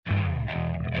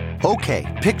Okay,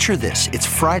 picture this. It's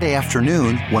Friday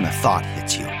afternoon when a thought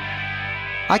hits you.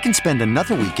 I can spend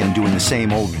another weekend doing the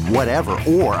same old whatever,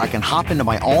 or I can hop into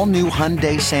my all-new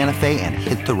Hyundai Santa Fe and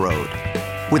hit the road.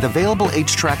 With available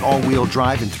H-Track all-wheel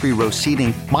drive and 3-row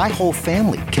seating, my whole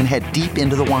family can head deep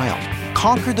into the wild.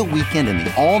 Conquer the weekend in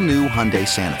the all-new Hyundai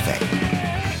Santa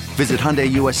Fe. Visit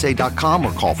HyundaiUSA.com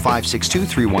or call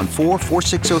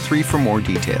 562-314-4603 for more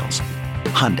details.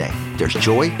 Hyundai, there's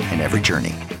joy in every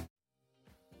journey.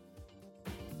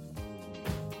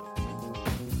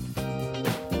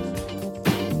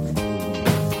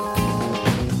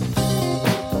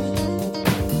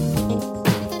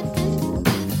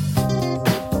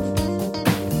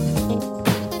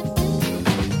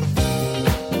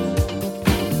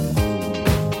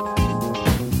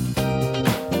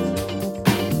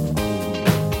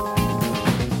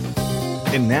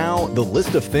 And now, the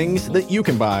list of things that you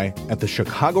can buy at the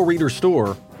Chicago Reader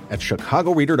store at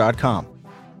chicagoreader.com.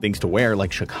 Things to wear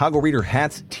like Chicago Reader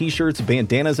hats, t-shirts,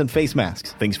 bandanas, and face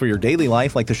masks. Things for your daily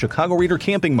life like the Chicago Reader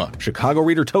camping mug, Chicago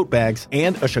Reader tote bags,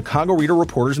 and a Chicago Reader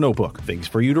reporter's notebook. Things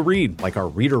for you to read like our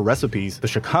Reader recipes, the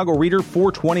Chicago Reader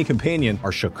 420 Companion,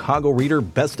 our Chicago Reader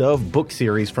Best of book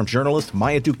series from journalists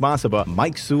Maya Dukmasova,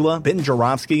 Mike Sula, Ben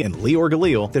Jarofsky, and Lior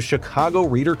Galil, the Chicago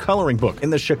Reader coloring book,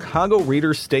 and the Chicago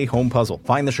Reader Stay Home Puzzle.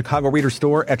 Find the Chicago Reader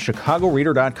store at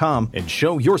chicagoreader.com and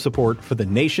show your support for the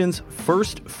nation's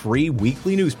first free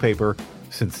weekly newspaper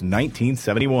since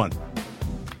 1971.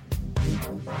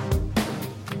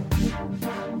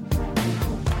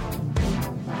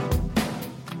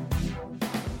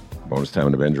 Bonus time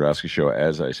on the Ben Jarofsky Show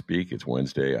as I speak. It's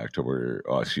Wednesday,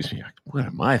 what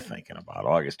am I thinking about?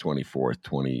 August 24th,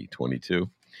 2022.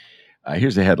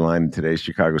 Here's a headline in today's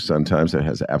Chicago Sun-Times that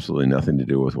has absolutely nothing to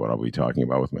do with what I'll be talking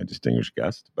about with my distinguished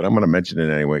guest, but I'm going to mention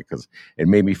it anyway because it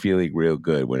made me feel real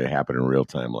good when it happened in real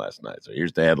time last night. So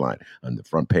here's the headline on the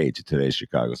front page of today's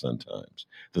Chicago Sun-Times.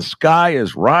 The sky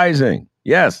is rising.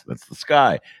 Yes, that's the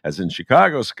sky, as in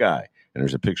Chicago sky. And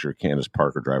there's a picture of Candace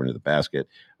Parker driving to the basket,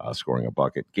 scoring a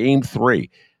bucket. Game 3.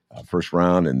 First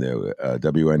round in the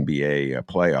WNBA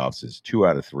playoffs is 2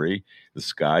 out of 3. The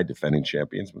Sky, defending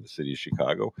champions from the city of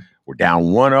Chicago, were down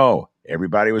 1-0.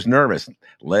 Everybody was nervous,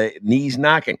 knees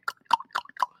knocking.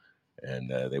 And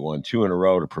they won 2 in a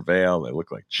row to prevail. They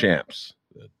looked like champs.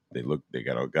 They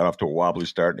got off to a wobbly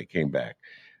start, and they came back.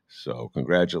 So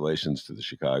congratulations to the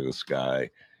Chicago Sky.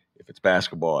 If it's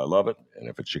basketball, I love it. And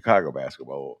if it's Chicago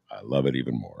basketball, I love it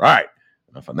even more. All right,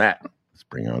 enough on that. Let's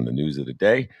bring on the news of the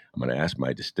day. I'm going to ask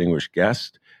my distinguished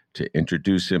guest to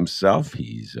introduce himself.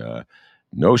 He's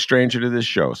no stranger to this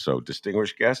show. So,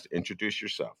 distinguished guest, introduce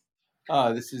yourself.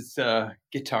 This is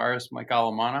guitarist Mike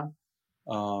Allemana.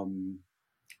 I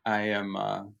am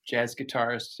a jazz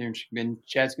guitarist. Been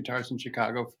jazz guitarist in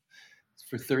Chicago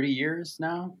for 30 years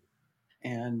now.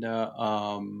 And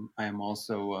I am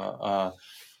also,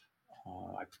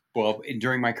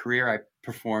 during my career, I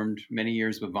performed many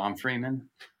years with Von Freeman.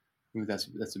 That's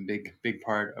a big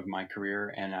part of my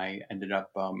career, and I ended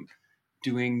up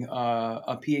doing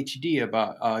a PhD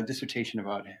about a dissertation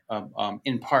about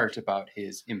in part about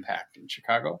his impact in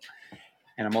Chicago.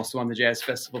 And I'm also on the Jazz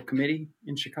Festival Committee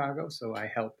in Chicago, so I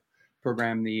help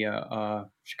program the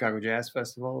Chicago Jazz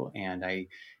Festival, and I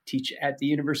teach at the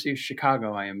University of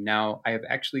Chicago. I have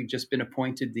actually just been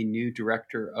appointed the new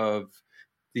director of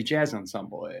the jazz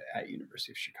ensemble at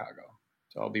University of Chicago.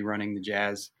 So I'll be running the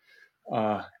jazz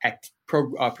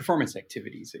performance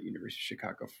activities at University of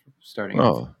Chicago starting.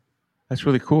 Oh, that's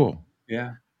really cool.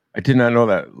 Yeah, I did not know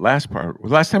that last part.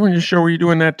 Last time on your show, were you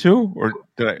doing that too, or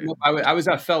did I? I was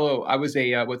a fellow. I was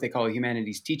a what they call a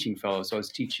humanities teaching fellow. So I was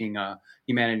teaching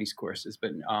humanities courses,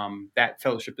 but that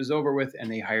fellowship is over with,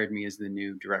 and they hired me as the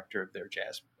new director of their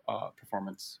jazz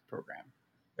performance program.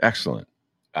 Excellent.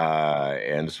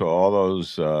 And so all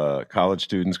those college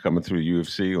students coming through U of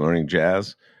C learning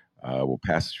jazz will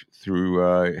pass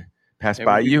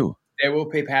by you. They will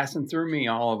be passing through me,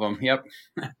 all of them. Yep.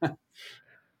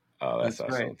 Oh, that's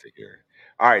awesome to hear.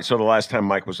 All right, so the last time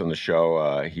Mike was on the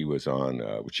show, he was on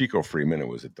with Chico Freeman. It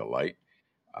was a delight,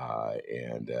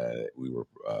 and we were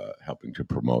helping to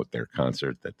promote their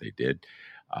concert that they did.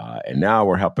 And now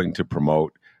we're helping to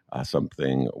promote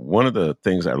something. One of the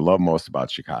things I love most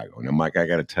about Chicago, and Mike, I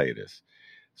got to tell you this.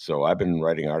 So I've been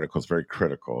writing articles very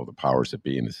critical of the powers that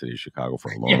be in the city of Chicago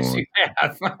for a long time. Yes, you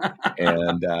have.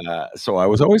 And so I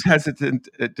was always hesitant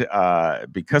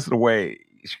because of the way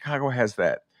Chicago has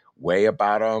that way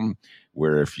about them,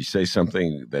 where if you say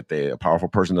something that a powerful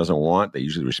person doesn't want, they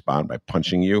usually respond by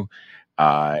punching you,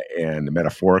 and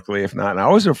metaphorically, if not. And I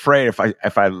was afraid if I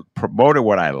promoted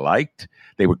what I liked,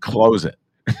 they would close it.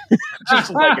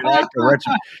 Just like an act of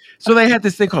retribution. So they had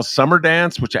this thing called Summer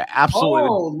Dance, which I absolutely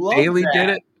love daily did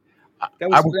that. it. That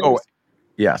I was, would go.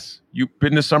 Yes, you've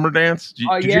been to Summer Dance.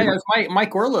 oh Did yeah, you? that was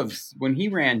Mike Orlov's when he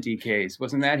ran DKs.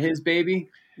 Wasn't that his baby?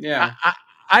 Yeah.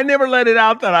 I never let it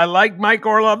out that I like Mike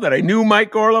Orlov, that I knew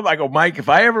Mike Orlov. I go, Mike, if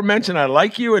I ever mention I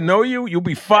like you and know you, you'll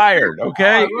be fired.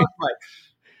 Okay. I love Mike.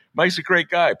 Mike's a great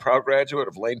guy, proud graduate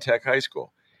of Lane Tech High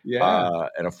School. Yeah.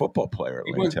 And a football player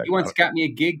at Lane Tech. He once got me a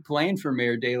gig playing for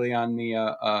Mayor Daley on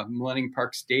the Millennium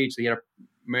Park stage.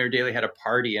 Mayor Daley had a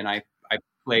party, and I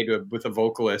played with a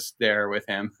vocalist there with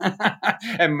him.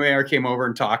 And Mayor came over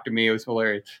and talked to me. It was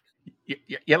hilarious.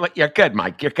 You're good,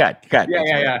 Mike. You're good. Good.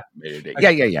 Yeah. Mayor Day.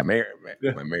 Yeah. Mayor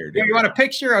Day. Yeah, you want a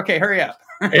picture? Okay, hurry up.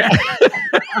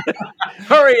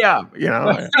 Hurry up. You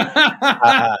know.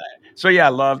 So yeah,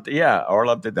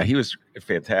 Orlov did that. He was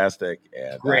fantastic,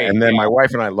 and Great. And then my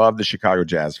wife and I loved the Chicago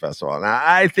Jazz Festival, and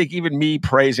I think even me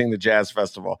praising the Jazz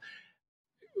Festival.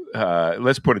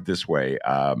 Let's put it this way: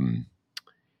 I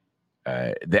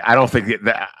don't think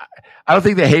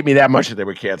they hate me that much that they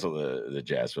would cancel the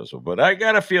Jazz Festival. But I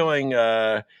got a feeling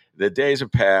the days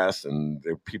have passed, and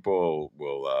the people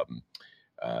will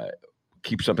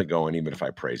keep something going, even if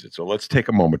I praise it. So let's take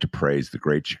a moment to praise the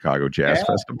great Chicago Jazz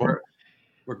Festival.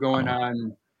 We're going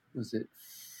on, was it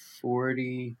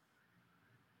 40?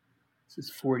 This is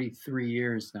 43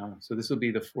 years now. So this will be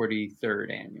the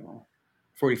 44th annual,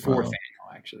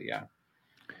 actually. Yeah.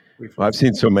 Well, I've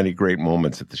seen so many great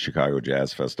moments at the Chicago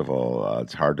Jazz Festival.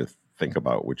 It's hard to think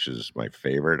about which is my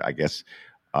favorite. I guess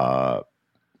I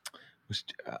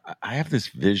have this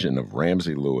vision of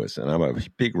Ramsey Lewis, and I'm a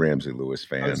big Ramsey Lewis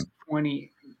fan. That was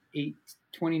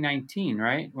 2019,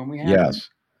 right? When we had Yes. him?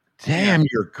 Damn,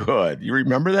 you're good. You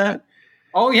remember that?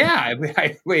 Oh yeah,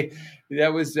 wait.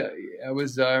 That was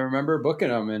I remember booking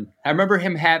him, and I remember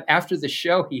him after the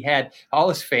show he had all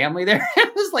his family there.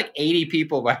 It was like 80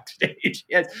 people backstage.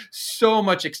 He had so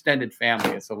much extended family.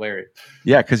 It's hilarious.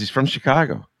 Yeah, because he's from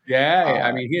Chicago. Yeah,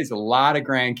 I mean he has a lot of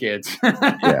grandkids.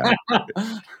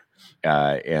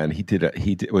 And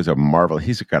he was a marvel.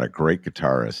 He's got a great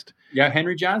guitarist. Yeah,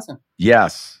 Henry Johnson.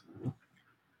 Yes.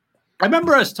 I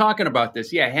remember us talking about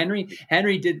this. Yeah,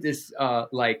 Henry did this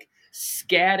like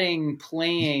scatting,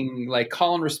 playing, like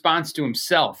call and response to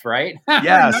himself, right?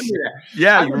 Yes.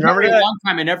 Yeah, you remember that? A long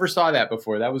time. I never saw that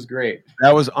before. That was great.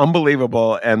 That was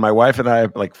unbelievable. And my wife and I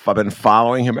have been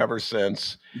following him ever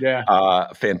since. Yeah.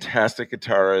 Fantastic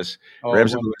guitarist.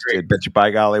 Ramsey Lewis did Bet You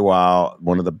By Golly Wow,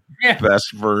 one of the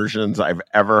best versions I've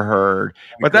ever heard.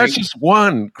 But that's just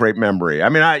one great memory. I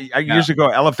mean, I years ago,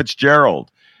 Ella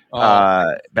Fitzgerald,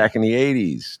 back in the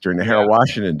 80s during the Harold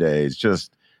Washington days,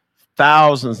 just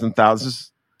thousands and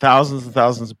thousands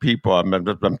of people.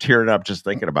 I'm tearing up just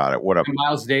thinking about it. And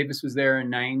Miles Davis was there in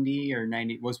 90 or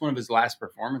 90. Was one of his last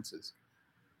performances.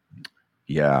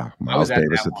 Yeah, Miles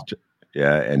Davis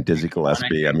and Dizzy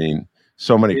Gillespie. I mean,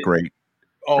 so many great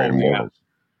immortals.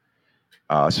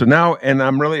 So now, and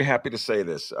I'm really happy to say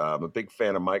this. I'm a big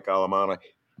fan of Mike Allemana.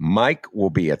 Mike will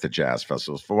be at the Jazz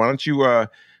Festival. So why don't you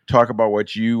talk about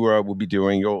what you will be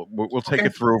doing? We'll take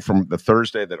it through from the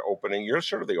Thursday that opening. You're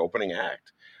sort of the opening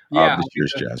act of this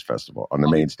year's Jazz Festival on the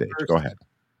main stage. Go ahead.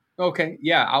 Okay.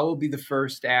 Yeah, I will be the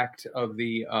first act of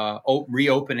the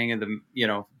reopening of the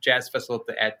Jazz Festival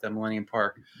at the Millennium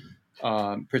Park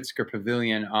Pritzker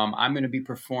Pavilion. I'm going to be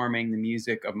performing the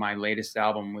music of my latest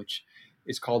album, which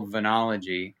is called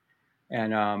Vanology,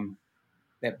 and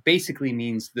that basically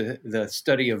means the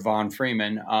study of von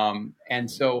Freeman. And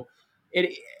so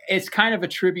it's kind of a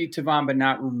tribute to von, but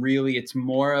not really. It's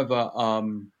more of a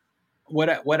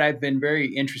what I've been very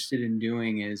interested in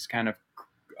doing is kind of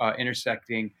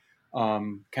intersecting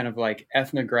kind of like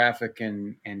ethnographic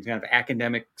and kind of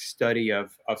academic study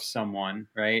of someone,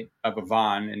 right? Of a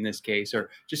von in this case,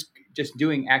 or just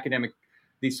doing academic,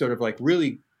 these sort of like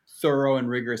really thorough and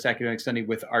rigorous academic study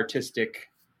with artistic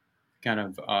kind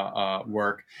of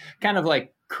work, kind of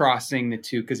like crossing the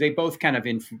two, because they both kind of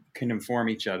can inform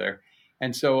each other.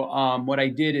 And so what I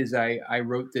did is I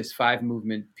wrote this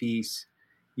 5-movement piece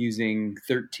using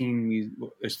 13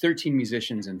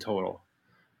 musicians in total.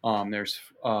 There's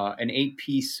an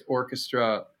 8-piece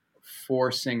orchestra,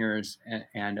 4 singers,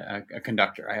 and a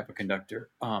conductor. I have a conductor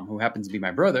who happens to be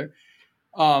my brother,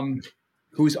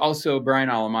 who's also Brian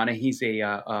Allemana.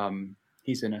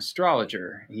 He's an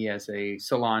astrologer. He has a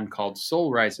salon called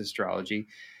Soul Rise Astrology.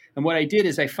 And what I did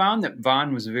is I found that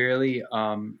Von was really,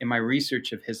 in my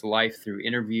research of his life through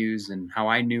interviews and how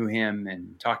I knew him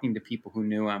and talking to people who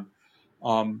knew him,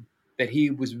 that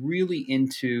he was really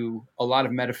into a lot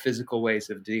of metaphysical ways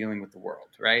of dealing with the world,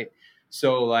 right?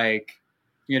 So like,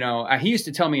 he used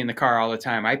to tell me in the car all the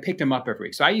time. I picked him up every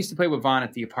week. So I used to play with Vaughn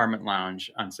at the Apartment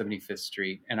Lounge on 75th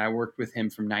Street, and I worked with him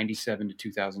from 97 to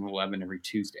 2011 every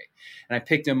Tuesday. And I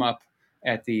picked him up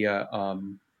at the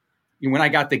when I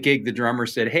got the gig, the drummer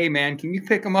said, "Hey man, can you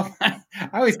pick him up?" I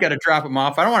always got to drop him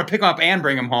off. I don't want to pick him up and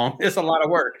bring him home. It's a lot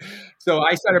of work. So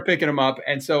I started picking him up,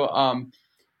 and so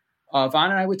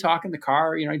Vaughn and I would talk in the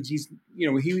car.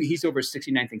 He's over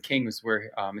 69th and King, is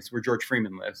where it's where George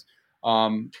Freeman lives.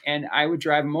 And I would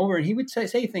drive him over, and he would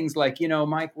say things like,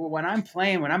 Mike, well, when I'm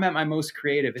playing, when I'm at my most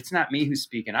creative, it's not me who's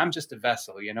speaking. I'm just a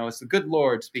vessel. It's the good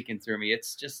Lord speaking through me.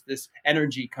 It's just this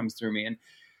energy comes through me. And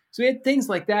so we had things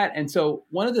like that. And so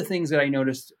one of the things that I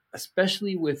noticed,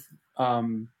 especially with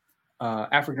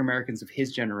African Americans of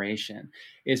his generation,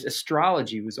 is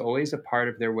astrology was always a part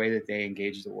of their way that they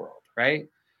engage the world, right?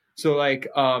 So like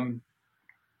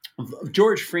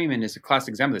George Freeman is a classic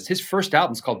example of this. His first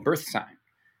album is called Birth Sign,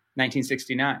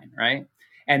 1969, right?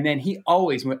 And then he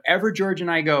always, whenever George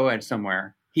and I go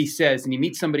somewhere, he says, and he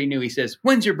meets somebody new, he says,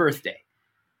 "When's your birthday?"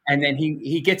 And then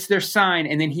he gets their sign,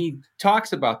 and then he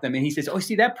talks about them, and he says, "Oh,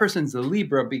 see, that person's a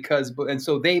Libra and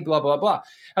so they blah, blah, blah."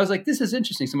 I was like, this is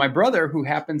interesting. So my brother, who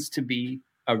happens to be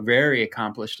a very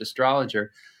accomplished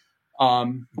astrologer,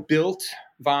 built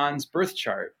Vaughn's birth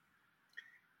chart.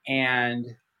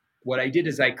 And what I did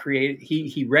is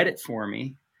he read it for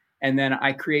me, and then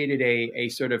I created a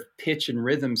sort of pitch and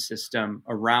rhythm system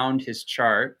around his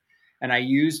chart, and I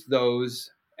used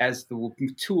those as the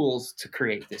tools to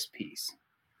create this piece.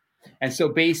 And so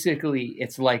basically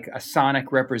it's like a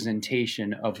sonic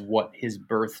representation of what his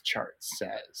birth chart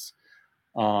says.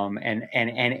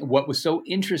 And what was so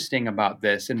interesting about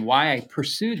this and why I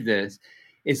pursued this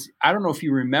is, I don't know if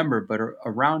you remember, but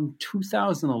around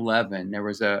 2011, there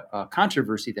was a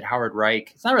controversy that Howard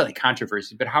Reich, it's not really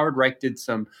controversy, but Howard Reich did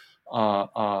some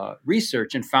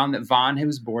research and found that Vaughn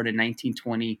was born in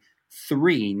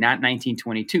 1923, not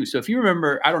 1922. So if you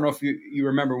remember, I don't know if you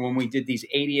remember when we did these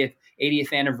 80th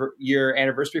year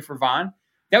anniversary for Vaughn,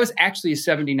 that was actually his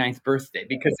 79th birthday,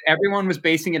 because everyone was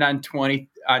basing it on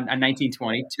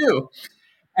 1922.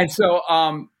 And so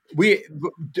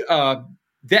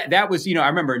that was, I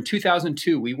remember in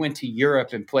 2002, we went to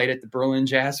Europe and played at the Berlin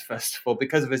Jazz Festival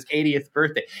because of his 80th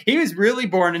birthday. He was really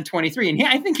born in 23, and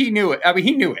I think he knew it. I mean,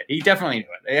 he knew it. He definitely knew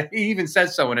it. He even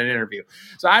says so in an interview.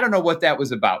 So I don't know what that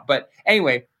was about. But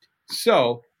anyway,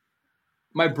 so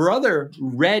my brother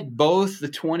read both the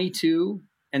 22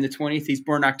 and the 20th. He's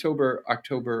born October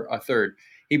 3rd.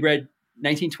 He read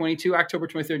 1922, October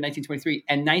 23rd, 1923.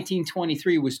 And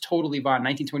 1923 was totally Vaughn.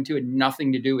 1922 had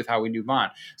nothing to do with how we knew Vaughn.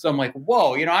 So I'm like,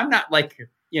 whoa, I'm not like,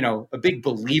 a big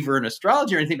believer in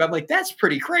astrology or anything, but I'm like, that's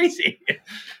pretty crazy.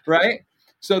 Right.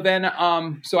 So then,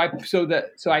 I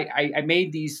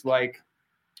made these like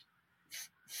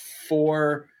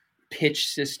 4 pitch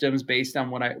systems based on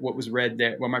what was read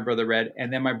there, what my brother read.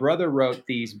 And then my brother wrote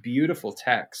these beautiful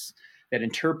texts that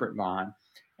interpret Vaughn.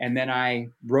 And then I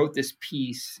wrote this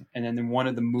piece, and then in one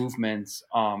of the movements,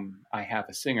 I have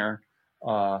a singer.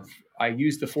 I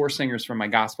used the 4 singers from my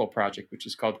gospel project, which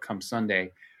is called Come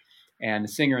Sunday. And the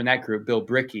singer in that group, Bill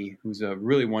Brickey, who's a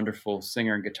really wonderful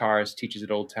singer and guitarist, teaches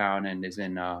at Old Town and is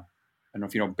in, I don't know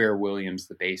if you know Bear Williams,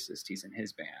 the bassist, he's in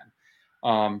his band.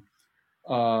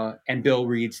 And Bill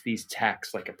reads these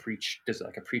texts does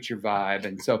like a preacher vibe.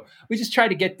 And so we just try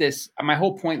to get this. My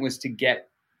whole point was to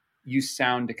use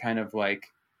sound to kind of like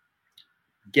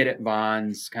get at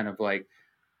Vaughn's kind of like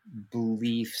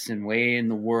beliefs and way in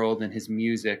the world and his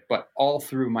music, but all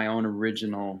through my own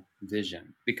original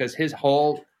vision, because his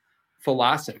whole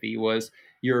philosophy was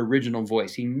your original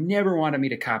voice. He never wanted me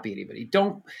to copy anybody.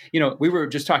 We were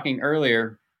just talking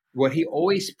earlier, what he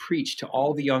always preached to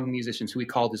all the young musicians who he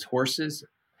called his horses.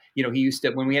 He used to,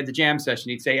 when we had the jam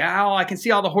session, he'd say, "Oh, I can see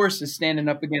all the horses standing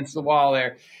up against the wall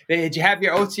there. Did you have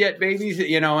your oats yet, babies?"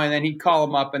 And then he'd call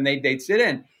them up and they'd sit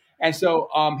in. And so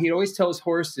he'd always tell his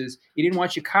horses, he didn't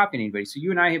want you copying anybody. So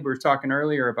you and I were talking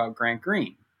earlier about Grant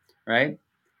Green, right?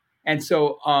 And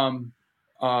so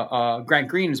Grant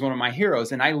Green is one of my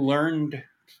heroes, and I learned,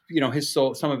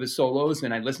 some of his solos,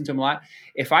 and I listened to him a lot.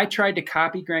 If I tried to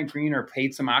copy Grant Green or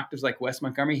played some octaves like Wes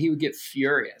Montgomery, he would get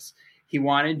furious. He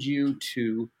wanted you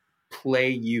to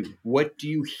play you. What do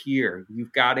you hear?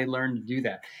 You've got to learn to do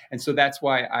that. And so that's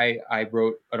why I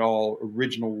wrote an all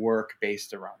original work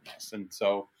based around this. And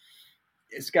so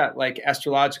it's got like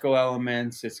astrological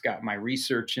elements. It's got my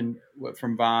research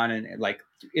from Vaughn and like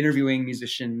interviewing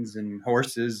musicians and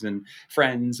horses and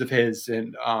friends of his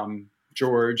and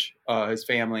George, his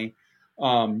family.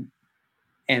 And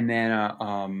then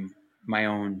my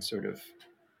own sort of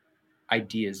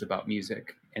ideas about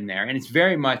music in there. And it's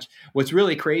very much, what's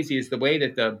really crazy is the way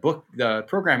that the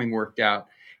programming worked out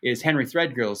is Henry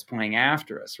Threadgill is playing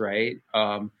after us, right?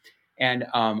 And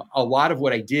a lot of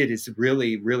what I did is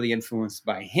really, really influenced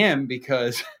by him,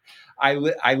 because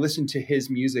I listen to his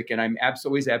music, and I'm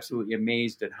always absolutely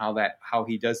amazed at how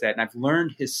he does that. And I've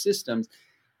learned his systems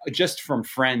just from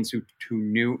friends who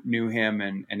knew him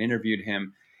and interviewed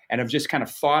him, and I've just kind of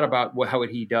thought about how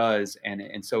he does,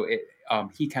 and so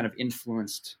he kind of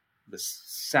influenced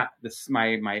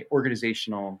my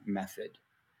organizational method,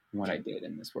 what I did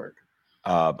in this work.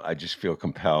 I just feel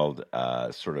compelled,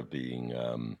 sort of being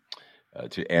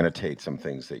to annotate some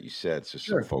things that you said, so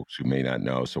Sure. some folks who may not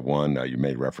know. So one, you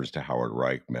made reference to Howard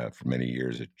Reich, for many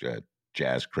years a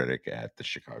jazz critic at the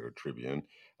Chicago Tribune.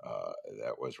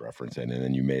 That was referenced, and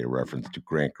then you made a reference to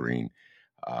Grant Green,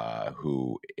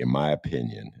 who, in my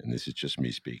opinion, and this is just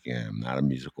me speaking, I'm not a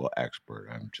musical expert,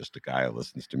 I'm just a guy who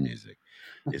listens to music,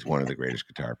 is one of the greatest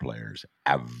guitar players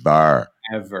ever.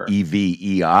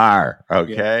 EVER.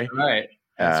 Okay. Yeah, right.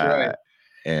 That's right.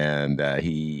 And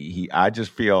I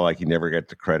just feel like he never gets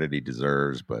the credit he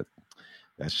deserves, but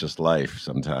that's just life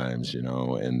sometimes,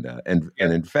 And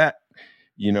in fact,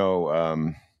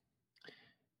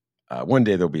 one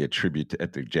day there'll be a tribute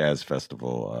at the jazz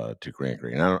festival to Grant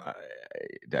Green.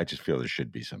 I just feel there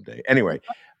should be someday. Anyway,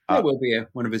 it will be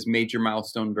one of his major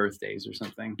milestone birthdays or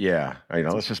something. Yeah,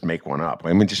 let's just make one up.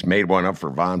 I mean, just made one up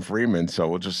for Von Freeman, so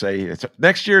we'll just say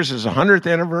next year's his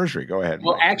 100th anniversary. Go ahead.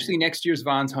 Well, actually, next year's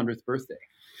Von's 100th birthday.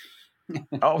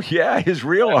 Oh yeah, his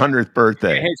real 100th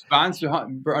birthday. It's Von's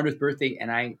 100th birthday, and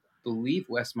I believe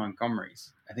Wes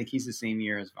Montgomery's. I think he's the same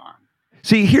year as Von.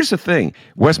 See, here's the thing: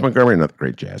 Wes Montgomery, another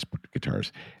great jazz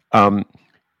guitarist.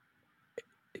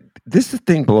 This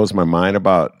thing blows my mind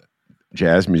about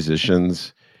jazz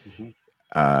musicians. Mm-hmm.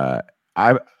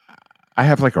 I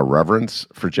have like a reverence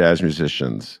for jazz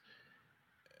musicians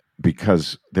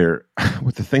because they're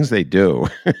with the things they do.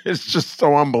 It's just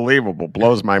so unbelievable.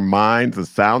 Blows my mind. The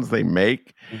sounds they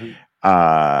make,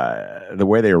 mm-hmm. The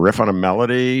way they riff on a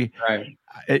melody. Right.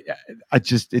 I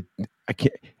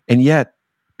can't. And yet,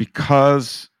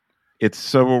 because it's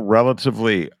so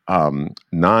relatively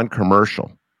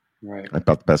non-commercial, right?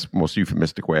 About the most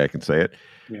euphemistic way I can say it.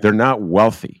 Yeah. They're not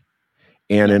wealthy,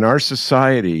 and in our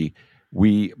society,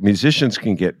 we musicians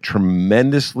can get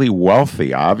tremendously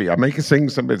wealthy. I'm saying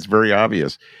something that's very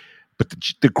obvious, but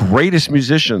the greatest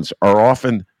musicians are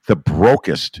often the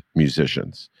brokest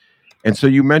musicians. And so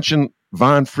you mentioned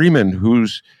Von Freeman,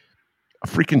 who's a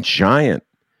freaking giant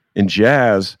in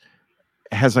jazz,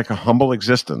 has like a humble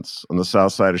existence on the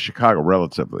south side of Chicago,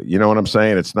 relatively. You know what I'm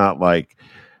saying? It's not like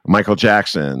Michael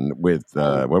Jackson with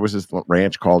what was his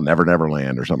ranch called, Never Never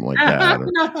Land or something like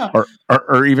that,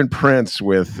 or even Prince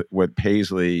with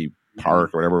Paisley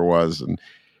Park or whatever it was. And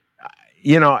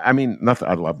I mean, nothing.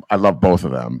 I love both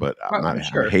of them, but I'm not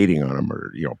hating on them.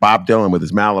 Or Bob Dylan with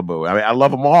his Malibu. I mean, I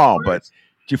love them all, but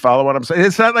do you follow what I'm saying?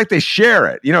 It's not like they share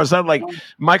it. It's not like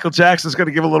Michael Jackson's going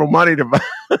to give a little money to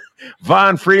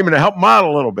Von Freeman to help him out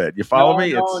a little bit. You follow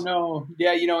me? No.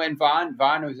 Yeah, and Von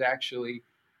was actually.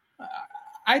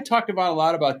 I talked a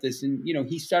lot about this, and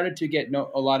he started to get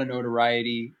a lot of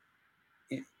notoriety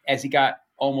as he got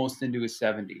almost into his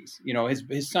 70s.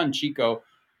 His son Chico,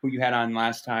 who you had on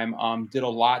last time, did a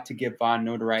lot to give Von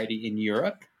notoriety in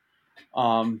Europe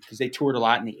because they toured a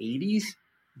lot in the 80s.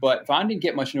 But Von didn't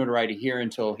get much notoriety here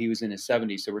until he was in his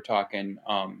 70s. So we're talking,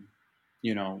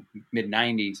 mid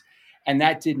 90s. And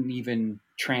that didn't even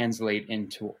translate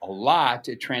into a lot.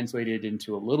 It translated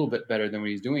into a little bit better than what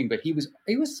he's doing. But he was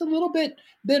a little bit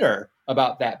bitter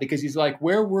about that because he's like,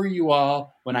 where were you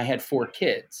all when I had 4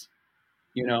 kids?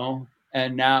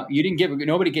 And now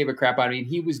nobody gave a crap out of him.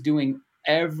 He was doing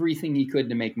everything he could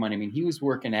to make money. I mean, he was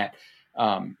working at,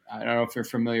 I don't know if you're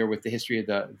familiar with the history of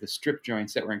the strip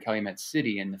joints that were in Calumet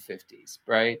City in the 50s,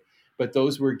 right? But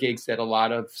those were gigs that a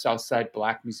lot of Southside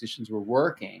Black musicians were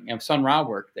working. And Sun Ra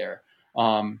worked there.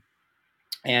 And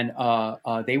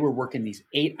they were working these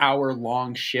 8-hour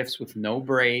long shifts with no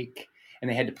break, and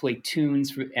they had to play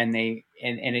tunes it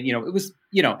was,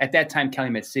 at that time,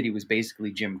 Calumet City was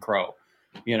basically Jim Crow.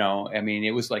 I mean,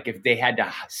 it was like if they had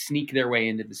to sneak their way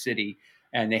into the city,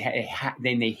 and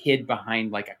then they hid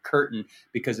behind like a curtain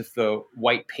because if the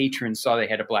white patrons saw they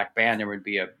had a black band, there would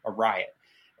be a riot.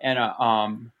 And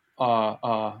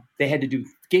they had to do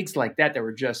gigs like that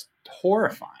were just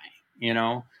horrifying,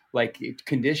 like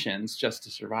conditions just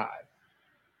to survive.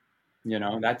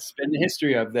 That's been the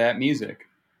history of that music.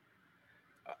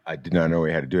 I did not know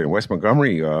he had to do it. And Wes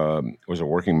Montgomery was a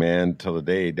working man till the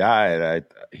day he died.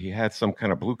 He had some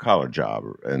kind of blue collar job,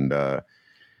 and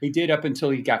He did up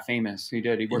until he got famous. He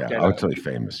did. He worked at until he's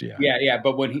famous. Yeah. yeah.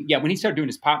 But when he started doing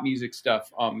his pop music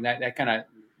stuff, that kind of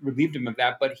relieved him of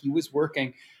that. But he was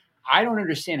working. I don't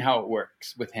understand how it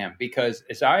works with him because,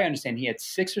 as I understand, he had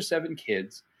 6 or 7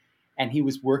 kids, and he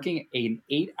was working an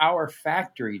 8-hour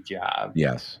factory job.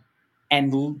 Yes.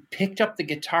 And picked up the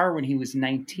guitar when he was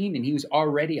 19, and he was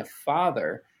already a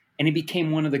father, and he became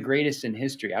one of the greatest in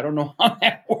history. I don't know how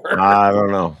that works. I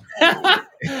don't know.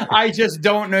 I just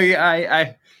don't know.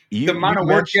 The amount of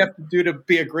work you have to do to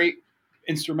be a great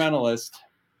instrumentalist.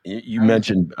 You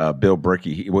mentioned Bill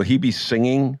Brickey. Will he be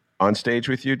singing on stage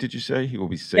with you? Did you say he will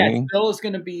be singing? Yeah, Bill is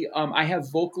going to be. I have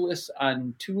vocalists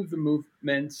on 2 of the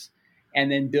movements,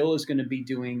 and then Bill is going to be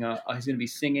doing. He's going to be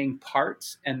singing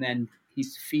parts, and then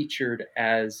he's featured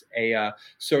as a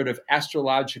sort of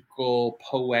astrological,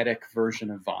 poetic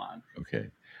version of Vaughn. Okay.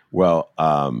 Well,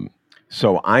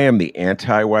 so I am the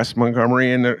anti-Wes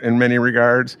Montgomery in many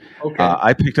regards. Okay.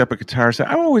 I picked up a guitar. So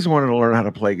I always wanted to learn how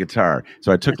to play guitar.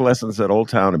 So I took lessons at Old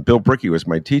Town, and Bill Brickey was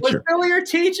my teacher. Was Bill your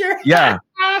teacher? Yeah.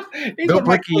 He's Bill one of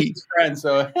my closest friends.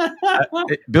 So.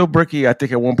 Bill Brickey, I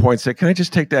think at one point said, "Can I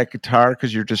just take that guitar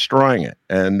because you're destroying it?"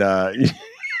 And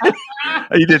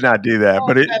he did not do that,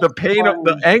 but the pain,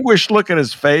 the anguish look at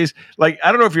his face. Like,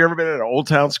 I don't know if you've ever been at an Old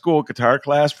Town School guitar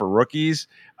class for rookies.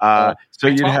 So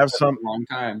you'd have some a long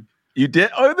time. You did?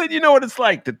 Oh, then you know what it's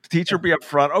like. The teacher be up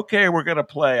front. Okay, we're going to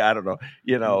play, I don't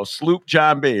know, Sloop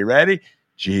John B. Ready?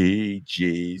 G,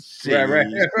 G, C. Right.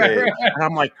 And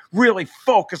I'm like, really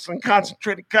focused and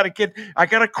concentrated. I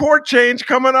got a chord change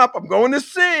coming up. I'm going to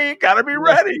C. Got to be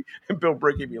ready. And Bill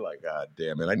Brickey be like, God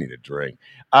damn it, I need a drink.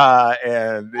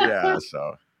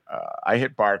 So I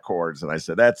hit bar chords and I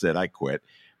said, that's it. I quit.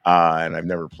 And I've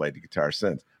never played the guitar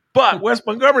since. But Wes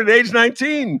Montgomery at age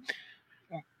 19,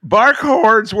 bar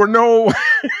chords were not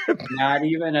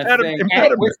even a thing.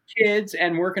 And with kids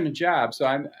and working a job, so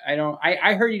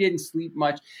I heard he didn't sleep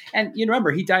much, and you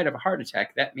remember he died of a heart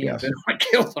attack. That may have been what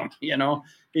killed him.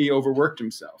 He overworked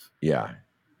himself. Yeah,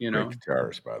 great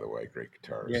guitarist, by the way, great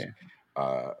guitarist.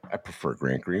 Yeah, I prefer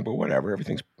Grant Green, but whatever.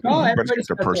 Everything's everybody's got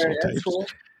their personal taste. Cool.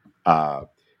 All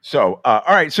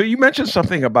right. So you mentioned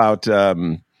something about.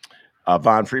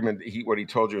 Von Friedman, what he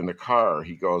told you in the car,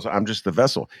 he goes, "I'm just the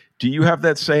vessel." Do you have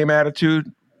that same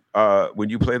attitude when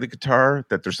you play the guitar,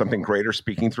 that there's something greater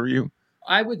speaking through you?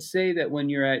 I would say that when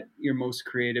you're at your most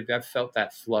creative, I've felt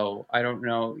that flow. I don't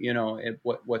know,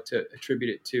 what to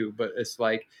attribute it to, but it's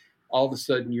like all of a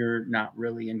sudden you're not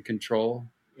really in control.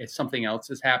 It's something else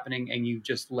is happening, and you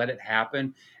just let it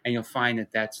happen, and you'll find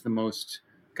that that's the most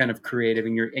kind of creative,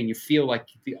 and you feel like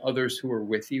the others who are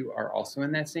with you are also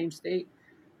in that same state.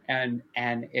 And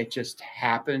it just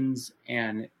happens,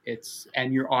 and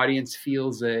your audience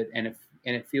feels it, and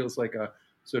it feels like a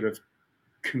sort of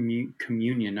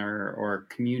communion or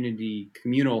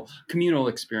communal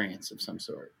experience of some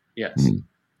sort. Yes. Mm-hmm.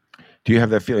 Do you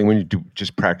have that feeling when you do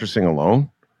just practicing alone,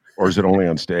 or is it only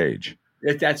on stage?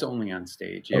 That's only on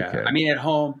stage. Yeah. Okay. I mean, at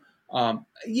home,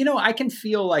 I can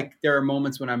feel like there are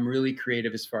moments when I'm really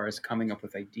creative as far as coming up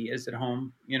with ideas at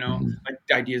home, like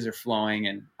ideas are flowing,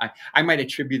 and I might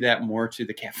attribute that more to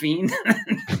the caffeine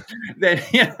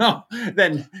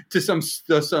than to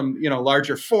some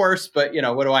larger force, but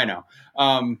what do I know?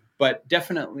 But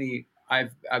definitely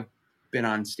I've been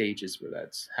on stages where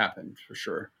that's happened for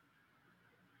sure.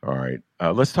 All right.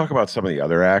 Let's talk about some of the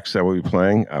other acts that we'll be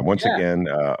playing. Once again,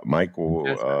 Mike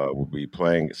will be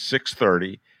playing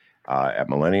 6:30 at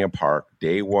Millennium Park,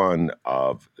 day 1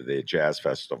 of the Jazz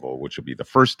Festival, which will be the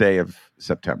first day of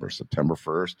September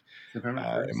 1st.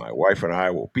 And my wife and I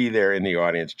will be there in the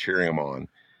audience cheering him on,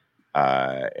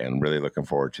 and really looking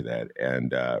forward to that.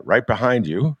 And right behind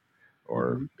you,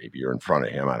 or maybe you're in front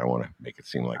of him, I don't want to make it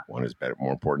seem like one is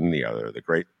more important than the other, the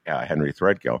great Henry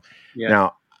Threadgill. Yeah.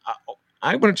 Now,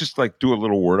 I want to just do a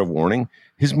little word of warning.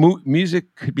 His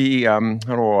music could be, how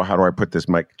do I put this,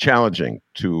 Mike? Challenging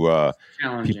to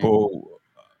people,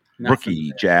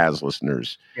 rookie jazz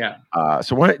listeners. Yeah.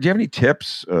 So do you have any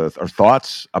tips or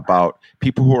thoughts about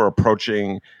people who are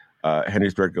approaching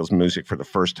Henry Threadgill's music for the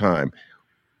first time?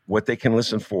 What they can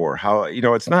listen for? How,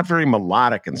 it's not very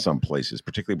melodic in some places,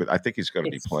 particularly, but I think he's going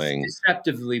to be playing.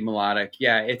 Deceptively melodic.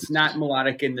 Yeah. It's not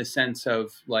melodic in the sense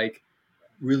of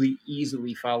really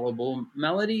easily followable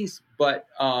melodies, but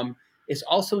it's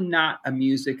also not a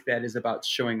music that is about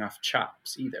showing off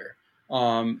chops either.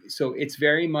 So it's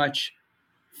very much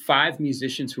 5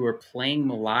 musicians who are playing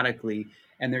melodically,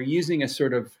 and they're using a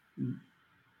sort of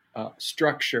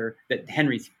structure that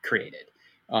Henry created.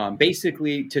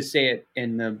 Basically, to say it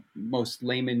in the most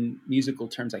layman musical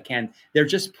terms I can, they're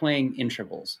just playing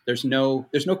intervals. There's no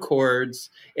chords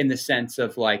in the sense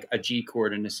of like a G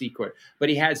chord and a C chord, but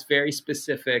he has very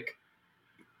specific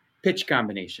pitch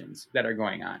combinations that are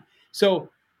going on. So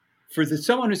for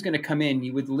someone who's going to come in,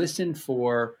 you would listen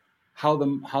for how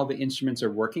the instruments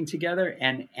are working together,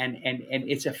 and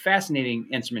it's a fascinating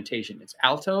instrumentation. It's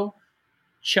alto,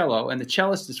 cello, and the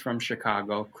cellist is from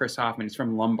Chicago, Chris Hoffman. He's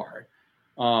from Lombard.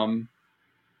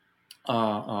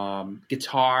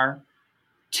 Guitar,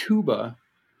 tuba,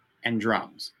 and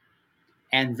drums,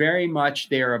 and very much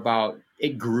they're about,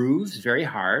 it grooves very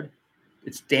hard.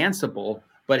 It's danceable,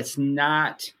 but it's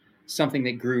not something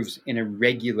that grooves in a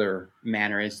regular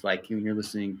manner as like when you're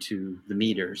listening to the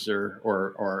Meters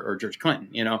or George Clinton,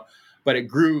 but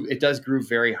it does groove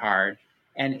very hard.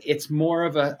 And it's more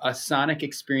of a sonic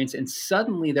experience. And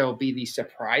suddenly there will be these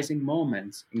surprising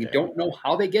moments, and you don't know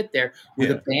how they get there, where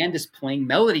the band is playing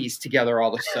melodies together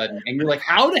all of a sudden. And you're like,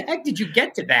 how the heck did you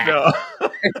get to that? No.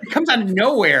 It comes out of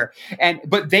nowhere.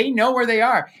 But they know where they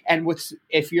are. And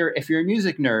if you're a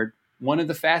music nerd, one of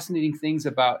the fascinating things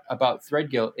about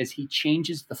Threadgill is he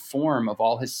changes the form of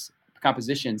all his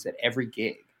compositions at every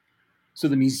gig. So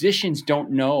the musicians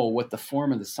don't know what the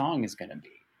form of the song is going to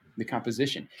be, the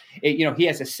composition. He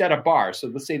has a set of bars. So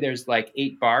let's say there's like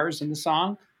 8 bars in the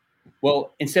song.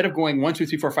 Well, instead of going 1, 2,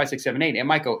 3, 4, 5, 6, 7, 8, it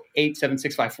might go 8, 7,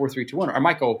 6, 5, 4, 3, 2, 1, or it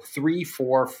might go 3,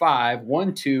 4, 5,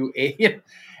 1, 2, 8,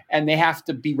 and they have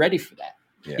to be ready for that.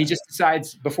 Yeah. He just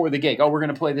decides before the gig, we're going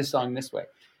to play this song this way.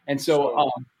 And so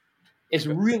it's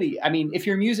really, if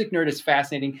you're a music nerd, it's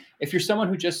fascinating. If you're someone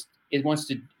who wants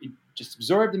to just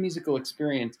absorb the musical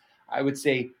experience, I would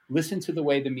say listen to the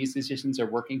way the musicians are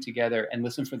working together, and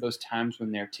listen for those times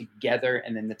when they're together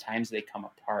and then the times they come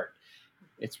apart.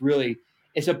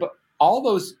 All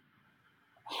those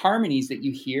harmonies that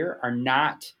you hear are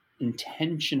not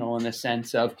intentional in the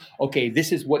sense of, okay,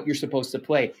 this is what you're supposed to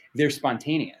play. They're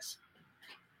spontaneous.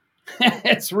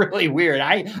 It's really weird.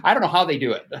 I don't know how they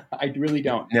do it. I really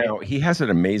don't. Now, he has an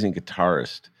amazing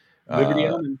guitarist. Liberty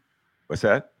Ellman. What's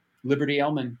that? Liberty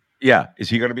Ellman. Yeah. Is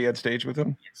he going to be on stage with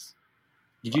him? Yes.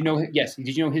 Did you know? Yes.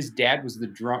 Did you know his dad was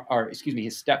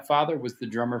his stepfather was the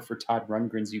drummer for Todd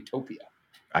Rundgren's Utopia?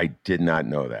 I did not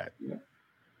know that. Yeah.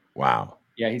 Wow.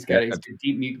 Yeah, he's got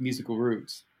deep musical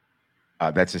roots.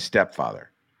 That's his stepfather.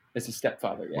 That's his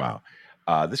stepfather, yeah.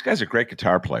 Wow. This guy's a great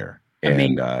guitar player.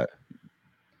 And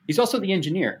he's also the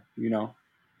engineer,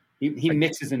 He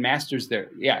mixes and masters there.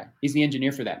 Yeah, he's the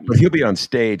engineer for that music. But he'll be on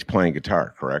stage playing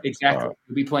guitar, correct? Exactly.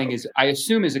 He'll be playing his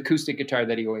acoustic guitar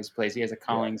that he always plays. He has a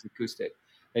Collings acoustic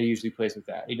that he usually plays with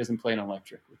that. He doesn't play an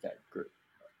electric with that group.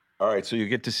 All right, so you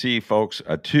get to see, folks,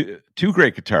 two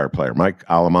great guitar players, Mike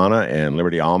Allemana and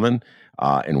Liberty Ellman,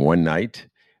 in one night.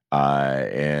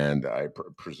 And I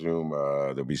presume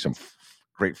there'll be some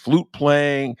great flute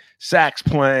playing, sax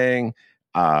playing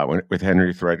with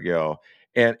Henry Threadgill.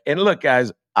 And look,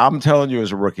 guys, I'm telling you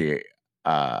as a rookie,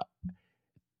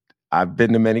 I've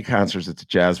been to many concerts at the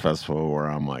Jazz Festival where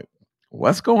I'm like,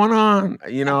 what's going on?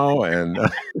 And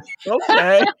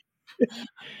okay.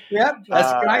 Yep,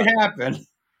 that's going to happen.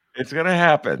 It's going to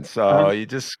happen. So you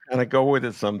just kind of go with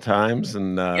it sometimes.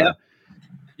 And,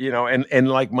 and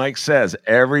like Mike says,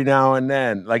 every now and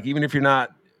then, like even if you're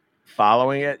not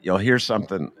following it, you'll hear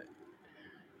something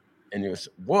and you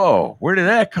say, whoa, where did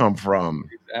that come from?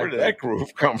 Exactly. Where did that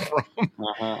groove come from?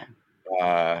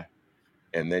 Uh-huh.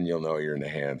 And then you'll know you're in the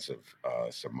hands of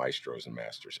some maestros and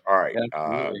masters. All right.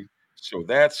 So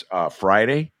that's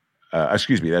Friday.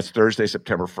 That's Thursday,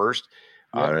 September 1st.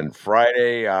 And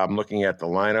Friday, I'm looking at the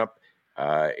lineup.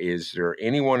 Is there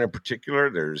anyone in particular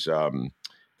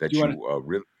that you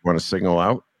really want to signal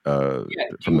out? Do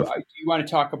you want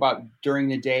to talk about during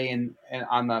the day and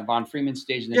on the Von Freeman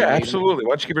stage? Yeah, absolutely.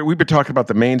 Why don't you we've been talking about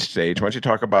the main stage. Why don't you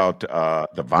talk about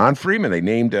the Von Freeman? They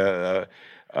named the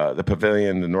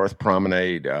pavilion, the North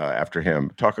Promenade, after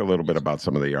him. Talk a little bit about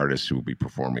some of the artists who will be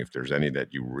performing, if there's any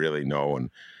that you really know. And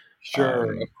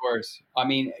sure, of course.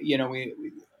 We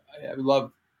I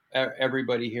love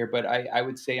everybody here, but I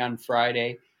would say on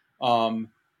Friday,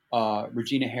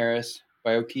 Regina Harris,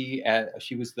 Bioki,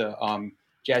 she was the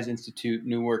Jazz Institute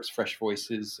New Works Fresh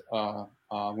Voices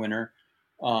winner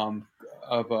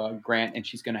of a grant, and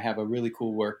she's going to have a really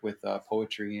cool work with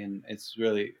poetry, and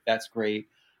that's great.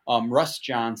 Russ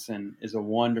Johnson is a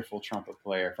wonderful trumpet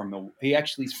player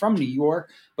he's from New York,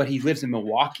 but he lives in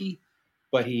Milwaukee.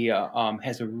 But he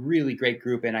has a really great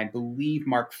group, and I believe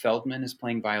Mark Feldman is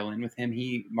playing violin with him.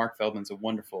 Mark Feldman's a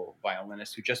wonderful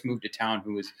violinist who just moved to town,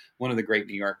 who is one of the great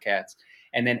New York cats.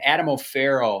 And then Adam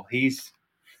O'Farrell,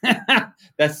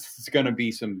 that's going to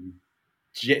be some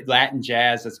Latin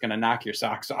jazz that's going to knock your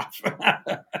socks off.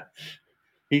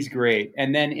 He's great.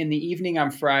 And then in the evening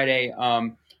on Friday,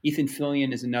 Ethan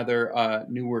Fillion is another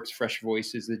New Works Fresh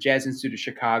Voices. The Jazz Institute of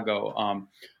Chicago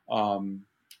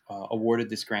awarded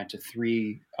this grant to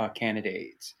 3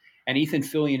 candidates. And Ethan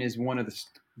Fillion is one of the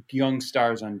young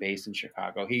stars on bass in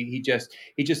Chicago. He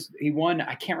won.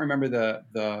 I can't remember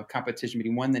the competition, but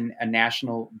he won a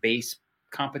national bass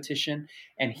competition.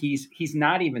 And he's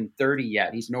not even 30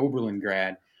 yet. He's an Oberlin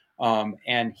grad,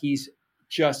 and he's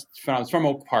just from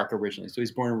Oak Park originally. So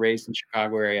he's born and raised in the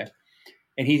Chicago area.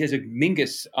 And he has a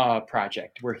Mingus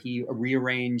project where he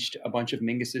rearranged a bunch of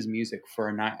Mingus's music for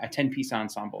a 10-piece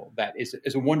ensemble. That is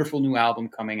a wonderful new album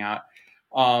coming out.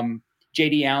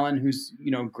 J.D. Allen, who's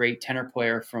great tenor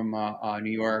player from New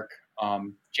York.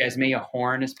 Jasmea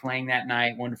Horn is playing that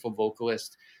night. Wonderful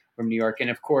vocalist from New York. And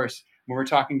of course, when we're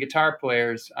talking guitar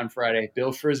players on Friday,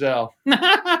 Bill Frisell.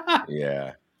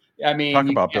 Yeah. I mean, talk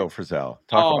about Bill Frisell.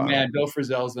 Bill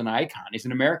Frisell's an icon. He's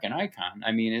an American icon.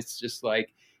 I mean, it's just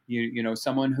like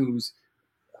someone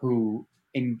who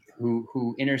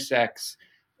intersects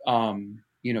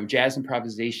jazz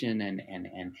improvisation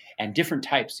and different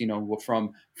types.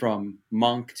 From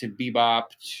monk to bebop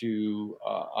to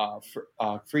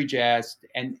free jazz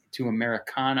and to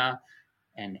Americana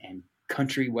and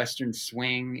country western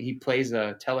swing. He plays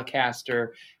a Telecaster,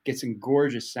 gets a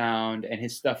gorgeous sound, and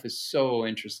his stuff is so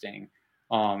interesting.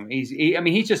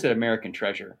 He's just an American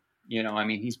treasure.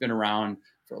 He's been around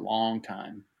for a long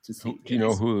time. Do you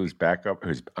know who his backup?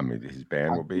 His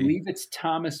band will be? I believe it's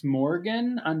Thomas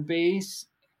Morgan on bass.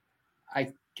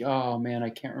 I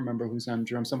can't remember who's on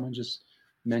drums. Someone just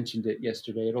mentioned it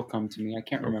yesterday. It'll come to me. I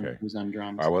can't remember who's on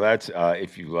drums. All right, well, that's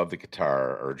if you love the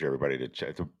guitar, I urge everybody to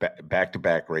check the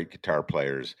back-to-back great guitar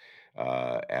players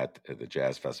at the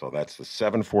Jazz Festival. That's the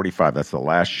 7:45. That's the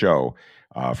last show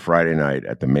Friday night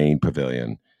at the main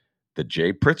pavilion, the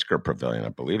Jay Pritzker Pavilion. I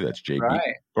believe that's JB,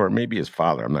 right. Or maybe his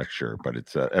father. I'm not sure, but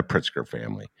it's a Pritzker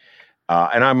family.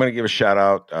 And I'm going to give a shout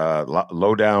out.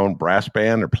 Lowdown Brass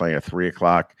Band. They're playing at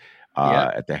 3:00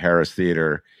 at the Harris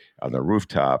Theater on the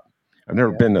rooftop. I've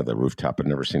never been to the rooftop. I've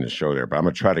never seen a show there, but I'm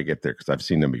going to try to get there because I've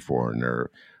seen them before, and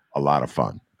they're a lot of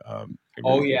fun. And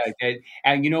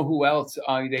you know who else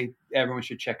everyone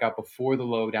should check out before the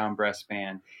Lowdown Brass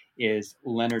Band is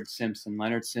Leonard Simpson.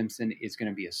 Leonard Simpson is going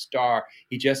to be a star.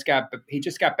 He just got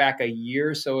back a year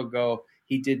or so ago.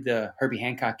 He did the Herbie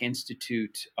Hancock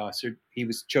Institute. So he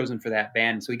was chosen for that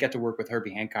band. So he got to work with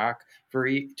Herbie Hancock for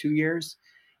 2 years.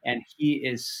 And he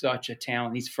is such a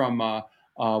talent. He's from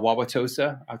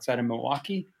Wauwatosa outside of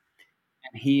Milwaukee.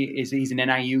 And he's an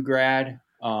NIU grad.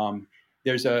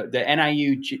 There's the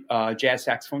NIU jazz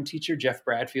saxophone teacher, Jeff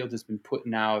Bradfield, has been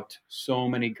putting out so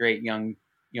many great young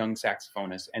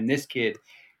saxophonists. And this kid,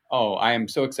 I am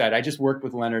so excited. I just worked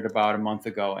with Leonard about a month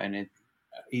ago, and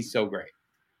he's so great.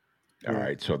 All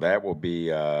right, so that will be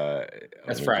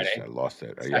that's Friday. I lost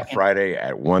it. Friday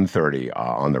at 1:30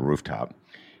 on the rooftop.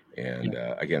 And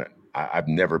again, I've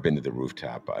never been to the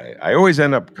rooftop. I always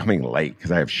end up coming late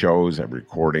because I have shows, I have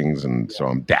recordings, and so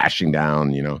I'm dashing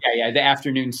down. Yeah. The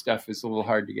afternoon stuff is a little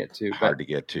hard to get to.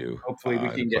 Hopefully, we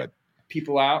can get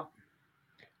people out.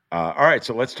 All right,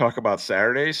 so let's talk about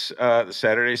Saturdays.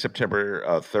 Saturday, September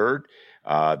 3rd.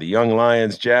 The Young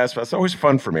Lions Jazz Fest. It's always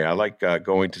fun for me. I like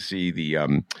going to see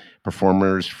the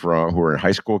performers who are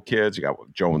high school kids. You got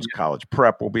Jones College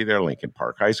Prep will be there, Lincoln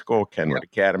Park High School, Kenwood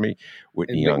Academy,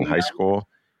 Whitney Young High School.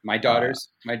 My daughter's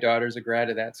a grad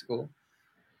of that school.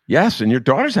 Yes, and your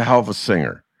daughter's a hell of a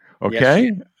singer.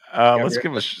 Okay, let's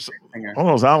give us all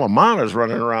those Allemanas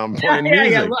running around playing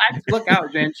music. Yeah. Look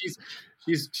out, man.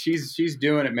 She's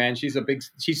doing it, man. She's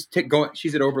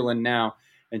at Oberlin now.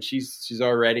 And she's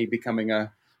already becoming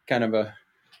a kind of a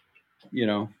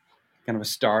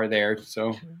star there.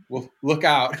 So we'll look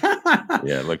out.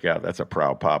 Yeah, look out. That's a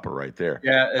proud papa right there.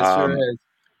 Yeah, it sure is.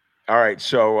 All right.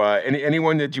 So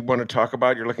anyone that you want to talk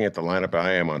about? You're looking at the lineup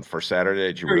I am on for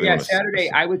Saturday.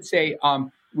 Saturday. I would say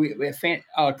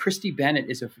Christy Bennett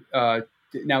is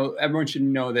now everyone should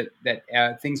know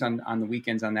that things on the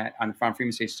weekends on the Von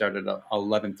Freeman stage start at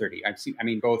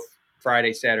 11:30. Both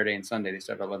Friday, Saturday, and Sunday they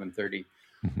start at 11:30.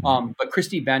 Mm-hmm. But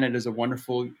Christy Bennett is a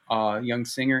wonderful young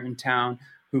singer in town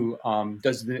who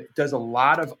does a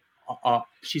lot of.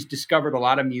 She's discovered a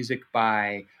lot of music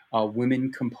by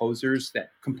women composers that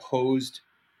composed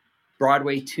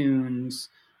Broadway tunes,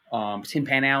 Tin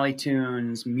Pan Alley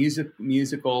tunes,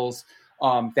 musicals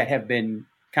that have been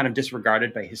kind of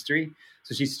disregarded by history.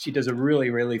 So she does a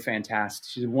really, really fantastic.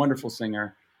 She's a wonderful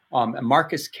singer. And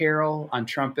Marcus Carroll on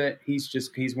trumpet.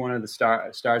 He's one of the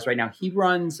stars right now. He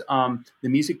runs the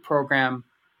music program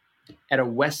at a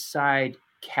West Side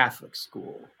Catholic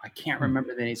school. I can't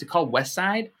remember the name. Is it called West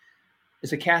Side?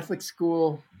 It's a Catholic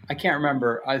school. I can't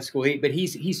remember the school, but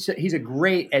he's a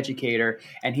great educator,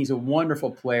 and he's a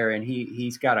wonderful player, and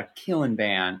he's got a killing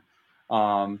band.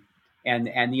 And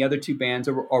the other two bands,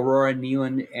 Aurora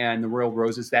Nealon and the Royal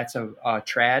Roses, that's a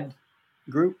trad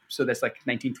group, so that's like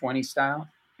 1920s style.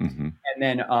 Mm-hmm. And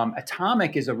then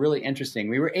Atomic is a really interesting.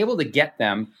 We were able to get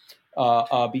them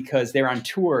because they're on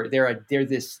tour. They're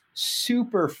this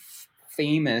super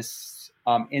famous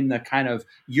in the kind of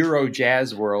Euro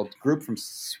jazz world group from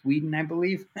Sweden, I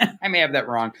believe. I may have that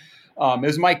wrong. It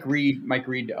was Mike Reed. Mike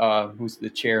Reed, who's the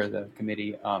chair of the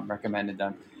committee, recommended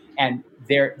them. And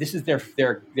this is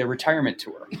their retirement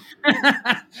tour.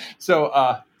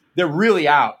 So they're really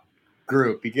out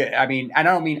group. I mean, I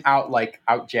don't mean out like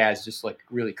out jazz, just like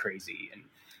really crazy and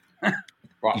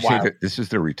you say that this is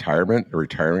their retirement? They're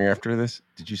retiring after this?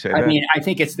 Did you say that? I mean, I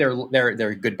think it's their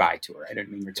goodbye tour. I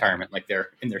don't mean retirement like they're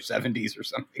in their 70s or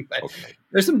something. But okay.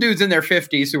 There's some dudes in their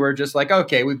 50s who are just like,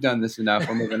 okay, we've done this enough.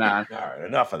 We're moving on. All right,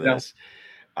 enough of this.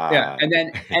 Yeah,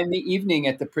 and the evening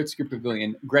at the Pritzker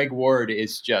Pavilion, Greg Ward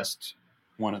is just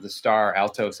one of the star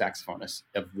alto saxophonists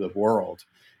of the world.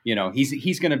 You know,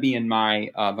 he's going to be in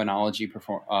my Vinology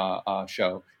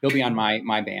show. He'll be on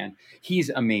my band.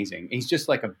 He's amazing. He's just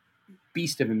like a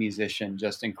beast of a musician,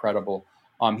 just incredible.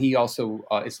 He also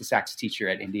is the sax teacher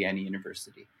at Indiana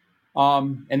University.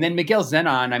 And then Miguel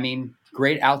Zenon, I mean,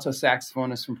 great alto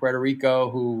saxophonist from Puerto Rico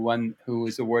who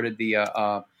was awarded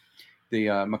the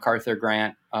MacArthur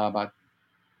Grant about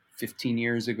 15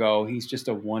 years ago. He's just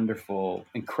a wonderful,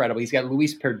 incredible. He's got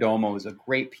Luis Perdomo, who's a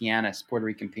great pianist, Puerto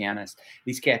Rican pianist.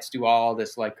 These cats do all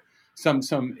this, like some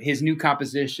his new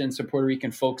compositions, some Puerto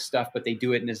Rican folk stuff, but they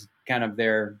do it in this kind of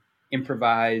their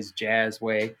improvised jazz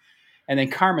way. And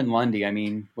then Carmen Lundy. I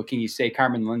mean, what can you say?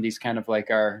 Carmen Lundy's kind of like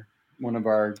one of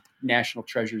our national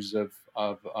treasures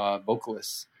of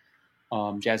vocalists,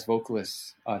 jazz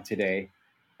vocalists today.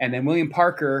 And then William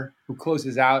Parker, who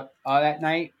closes out that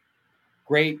night.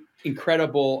 Great,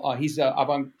 incredible. He's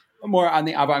more on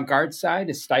the avant-garde side,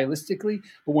 is stylistically,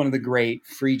 but one of the great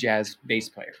free jazz bass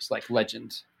players, like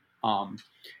legend. And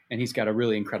he's got a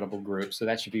really incredible group. So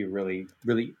that should be really,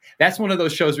 really. That's one of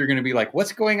those shows where you're going to be like,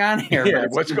 "What's going on here?" Yeah,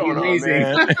 what's going on,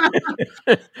 man?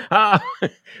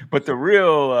 But the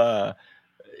real, the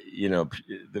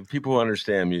people who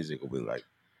understand music will be like,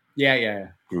 yeah,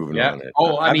 grooving on it.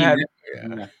 Oh, I've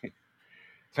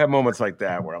had moments like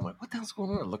that where I'm like, what the hell's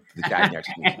going on? Look at the guy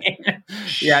next to me.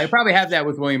 Yeah, I probably have that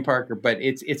with William Parker, but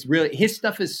it's really, his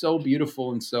stuff is so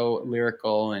beautiful and so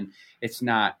lyrical, and it's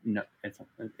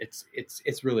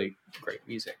really great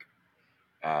music.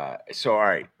 So, all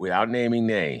right, without naming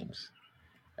names,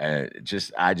 I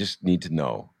just need to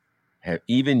know, have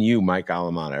even you, Mike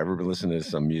Allemana, ever been listening to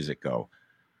some music go,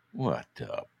 what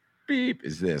the beep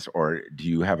is this? Or do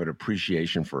you have an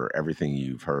appreciation for everything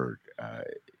you've heard?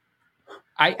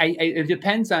 It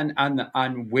depends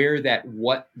on where that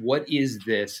what is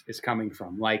this is coming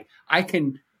from. Like, I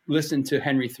can listen to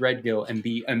Henry Threadgill and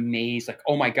be amazed, like,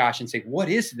 oh my gosh, and say, what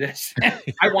is this?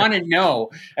 I want to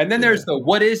know. And then there's the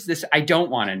what is this? I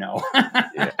don't want to know.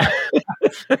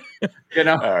 You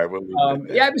know? All right, we'll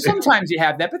but sometimes you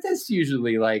have that, but that's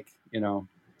usually like,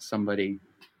 somebody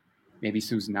maybe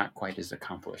who's not quite as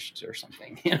accomplished or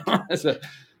something,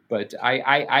 but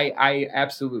I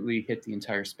absolutely hit the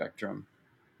entire spectrum.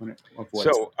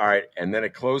 So, all right, and then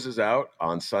it closes out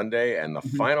on Sunday, and the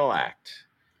final act.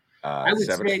 I would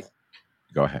say,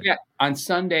 go ahead. Yeah, on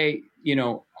Sunday,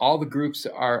 all the groups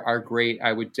are great.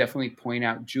 I would definitely point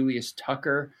out Julius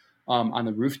Tucker on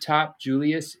the rooftop.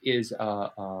 Julius is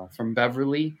from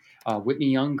Beverly, Whitney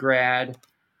Young grad,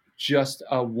 just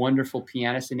a wonderful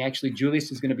pianist. And actually,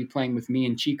 Julius is going to be playing with me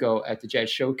and Chico at the Jazz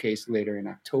Showcase later in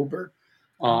October.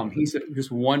 He's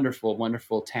just wonderful,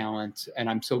 wonderful talent, and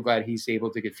I'm so glad he's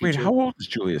able to get featured. Wait, how old is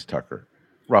Julius Tucker,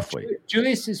 roughly?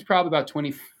 Julius is probably about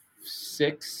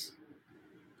 26.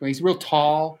 He's real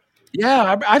tall.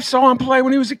 Yeah, I saw him play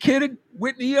when he was a kid at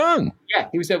Whitney Young. Yeah,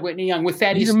 he was at Whitney Young with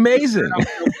Thaddeus. He's amazing.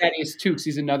 Thaddeus Tukes,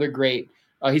 he's another great.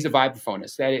 He's a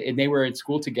vibraphonist, and they were in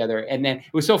school together. And then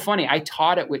it was so funny. I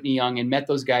taught at Whitney Young and met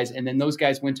those guys, and then those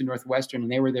guys went to Northwestern,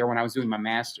 and they were there when I was doing my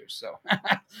master's. So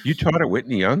you taught at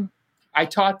Whitney Young? I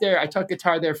taught there. I taught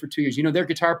guitar there for 2 years. Their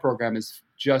guitar program is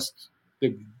just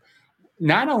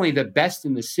not only the best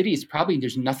in the city. It's probably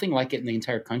there's nothing like it in the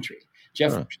entire country.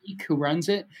 Jeff Peake, who runs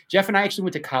it. Jeff and I actually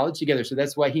went to college together, so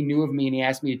that's why he knew of me, and he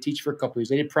asked me to teach for a couple of years.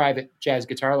 They did private jazz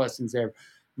guitar lessons there,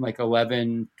 in like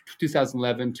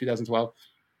 2011, 2012.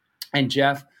 And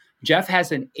Jeff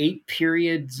has an 8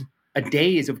 periods a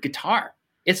day of guitar.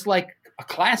 It's like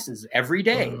classes every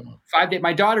day, 5 days.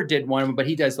 My daughter did one of them, but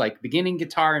he does like beginning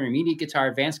guitar, intermediate guitar,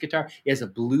 advanced guitar. He has a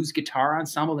blues guitar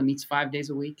ensemble that meets 5 days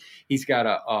a week. He's got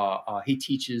he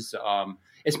teaches,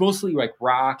 it's mostly like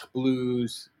rock,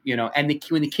 blues, and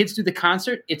when the kids do the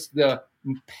concert, it's the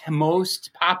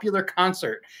most popular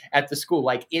concert at the school.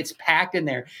 Like it's packed in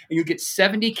there and you get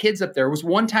 70 kids up there. It was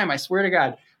one time, I swear to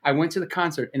God, I went to the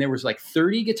concert and there was like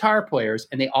 30 guitar players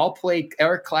and they all played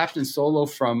Eric Clapton solo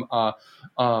from God,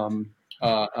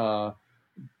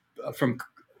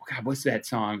 what's that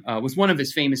song? It was one of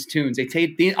his famous tunes. They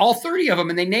taped all 30 of them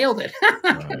and they nailed it.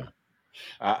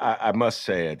 I must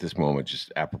say at this moment,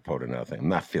 just apropos to nothing, I'm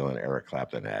not feeling Eric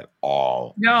Clapton at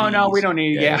all. No, we don't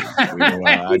need. Yeah, I'm not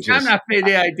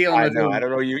dealing with him. I don't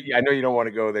know you. I know you don't want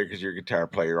to go there because you're a guitar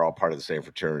player. You're all part of the same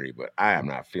fraternity, but I am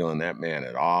not feeling that man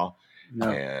at all. No.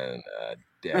 And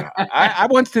I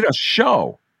once did a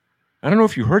show. I don't know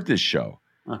if you heard this show.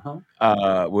 With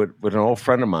an old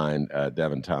friend of mine,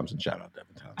 Devin Thompson. Shout out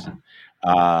Devin Thompson.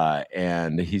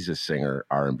 And he's a singer,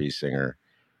 R&B singer,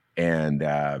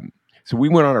 and so we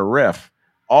went on a riff.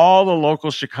 All the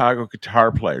local Chicago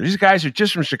guitar players. These guys are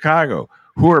just from Chicago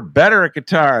who are better at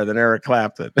guitar than Eric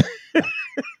Clapton.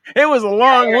 It was a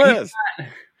long list.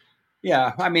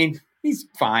 Yeah, I mean, he's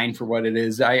fine for what it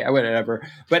is. I whatever.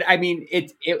 But I mean,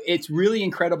 it's really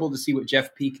incredible to see what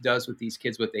Jeff Peake does with these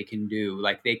kids, what they can do.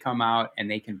 Like they come out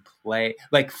and they can play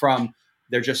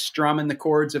they're just strumming the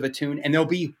chords of a tune and there'll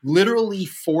be literally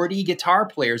 40 guitar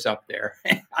players up there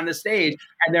on the stage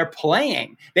and they're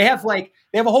playing. They have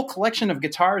a whole collection of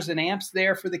guitars and amps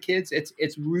there for the kids.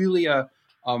 It's really a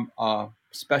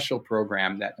special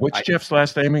program that. What's Jeff's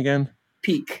last name again?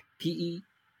 Peake, Peek.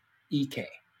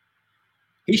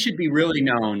 He should be really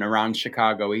known around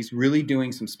Chicago. He's really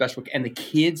doing some special, and the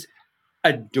kids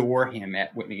adore him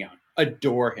at Whitney Young.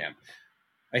 Adore him.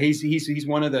 He's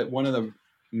one of the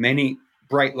many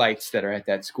bright lights that are at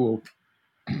that school.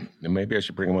 And maybe I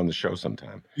should bring him on the show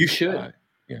sometime. You should.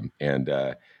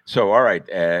 And so, all right,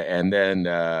 and then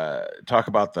talk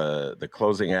about the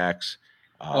closing acts.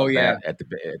 At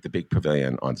the big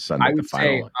pavilion on Sunday. I would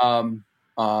say,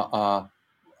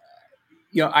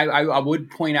 I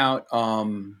would point out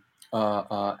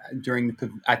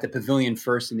at the pavilion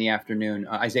first in the afternoon,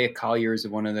 Isaiah Collier is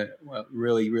one of the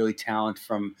really, really talented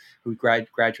who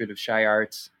graduate of Shy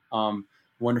Arts.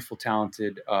 Wonderful,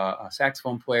 talented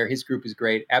saxophone player. His group is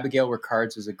great. Abigail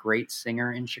Ricards is a great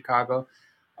singer in Chicago.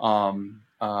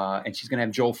 And she's going to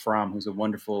have Joel Fromm, who's a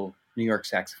wonderful New York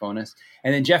saxophonist.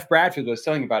 And then Jeff Bradford was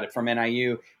telling about it from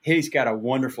NIU. He's got a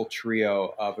wonderful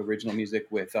trio of original music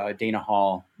with Dana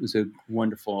Hall, who's a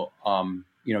wonderful,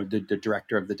 the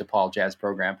director of the DePaul Jazz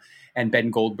Program, and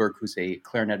Ben Goldberg, who's a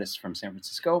clarinetist from San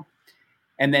Francisco.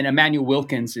 And then Emmanuel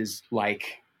Wilkins is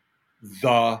like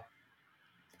the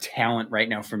talent right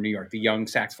now from New York, the young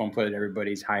saxophone player that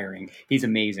everybody's hiring. He's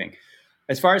amazing.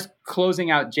 As far as closing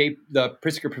out the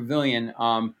Pritzker Pavilion,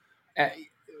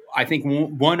 I think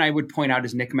one I would point out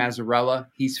is Nick Mazzarella.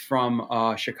 He's from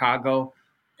Chicago,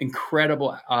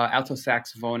 incredible alto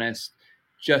saxophonist,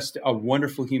 just a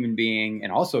wonderful human being,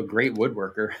 and also a great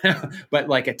woodworker, but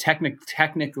like a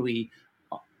technically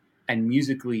and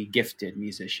musically gifted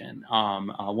musician.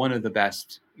 One of the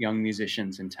best young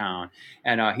musicians in town,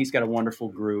 and he's got a wonderful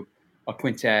group, a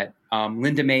quintet.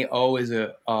 Linda May O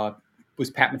was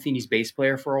Pat Metheny's bass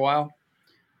player for a while.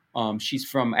 She's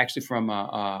from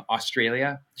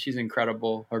Australia. She's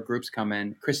incredible. Her groups come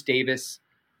in. Chris Davis,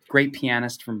 great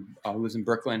pianist who lives in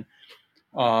Brooklyn,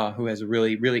 who has a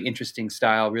really, really interesting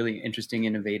style, really interesting,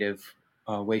 innovative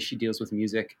way she deals with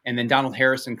music. And then Donald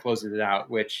Harrison closes it out,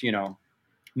 which,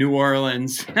 New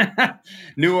Orleans,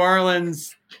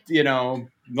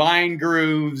 line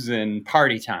grooves and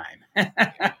party time.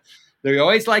 They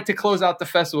always like to close out the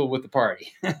festival with the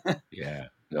party. Yeah.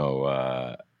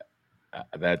 No,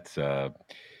 that's it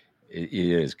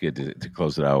is good to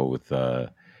close it out with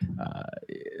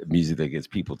music that gets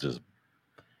people just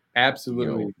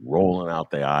absolutely rolling out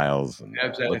the aisles and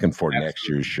looking for next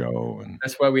year's show. And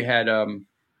that's why we had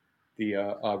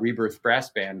the Rebirth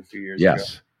Brass Band a few years ago.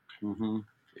 Yes. Mm-hmm.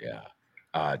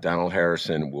 Yeah. Donald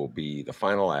Harrison will be the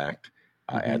final act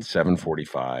at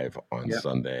 7:45 on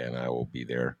Sunday, and I will be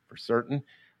there for certain.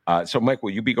 So, Mike,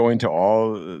 will you be going to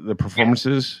all the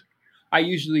performances? I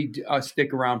usually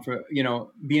stick around for,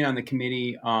 being on the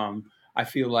committee. I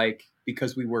feel like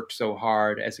because we worked so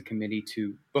hard as a committee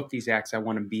to book these acts, I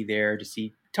want to be there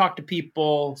to talk to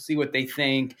people, see what they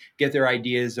think, get their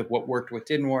ideas of what worked, what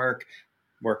didn't work,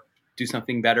 do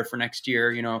something better for next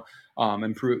year,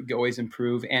 always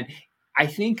improve. And I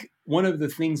think one of the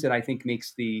things that I think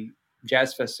makes the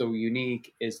Jazz Fest so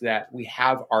unique is that we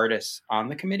have artists on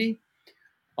the committee.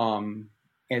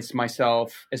 It's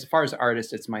myself. As far as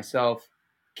artists, it's myself,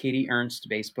 Katie Ernst,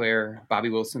 bass player, Bobby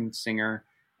Wilson, singer,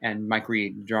 and Mike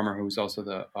Reed, drummer, who's also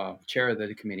the chair of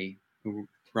the committee who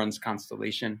runs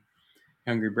Constellation,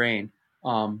 Hungry Brain.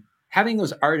 Having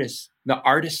those artists, the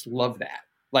artists love that.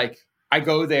 Like, I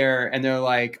go there and they're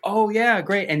like, "Oh yeah,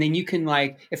 great!" And then you can,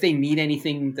 like, if they need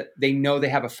anything, they know they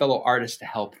have a fellow artist to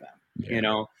help them.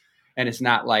 Yeah. And it's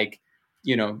not like,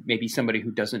 maybe somebody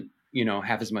who doesn't,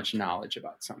 have as much knowledge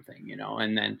about something,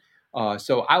 and then.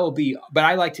 So I will be, but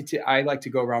I like to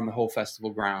go around the whole festival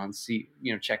grounds, see,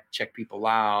 check people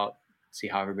out, see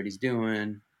how everybody's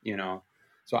doing,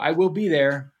 So I will be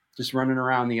there, just running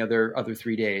around the other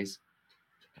 3 days.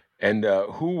 And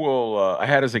who will? I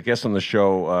had as a guest on the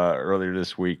show earlier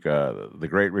this week the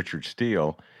great Richard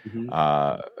Steele, Mm-hmm.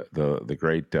 the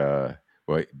great.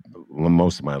 Well,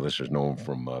 most of my listeners know him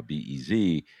from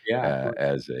BEZ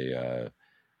as a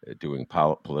doing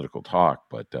political talk,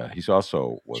 but he's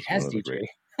also was Jazz one of the DJ. great.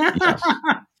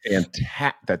 Yes,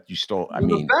 that you stole. I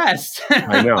mean, the best.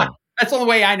 I know. That's the only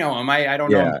way I know him. I don't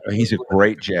know him. He's a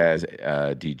great jazz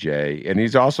DJ, and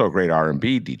he's also a great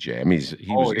R&B DJ. I mean,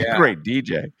 he was a great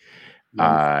DJ.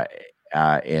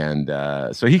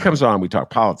 So he comes on. We talk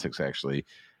politics, actually,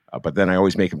 but then I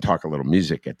always make him talk a little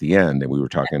music at the end. And we were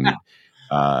talking,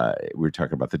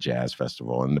 about the jazz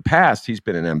festival. In the past, he's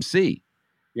been an MC.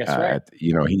 Yes, right.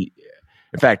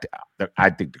 In fact, I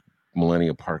think the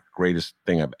Millennium Park, greatest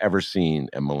thing I've ever seen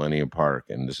at Millennium Park,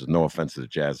 and this is no offense to the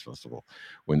jazz festival,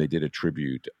 when they did a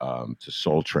tribute to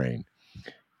Soul Train,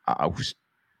 it was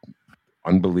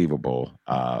unbelievable,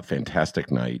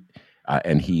 fantastic night.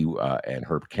 And he and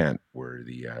Herb Kent were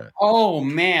the. Oh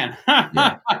man!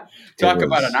 Talk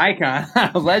about an icon,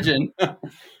 a legend.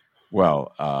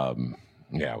 Well,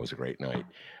 it was a great night.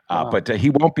 But he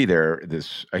won't be there.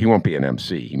 He won't be an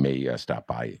MC. He may stop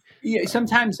by. Yeah,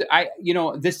 sometimes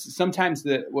sometimes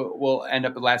we'll end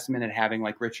up at last minute having,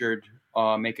 like, Richard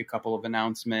make a couple of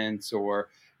announcements, or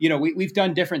we've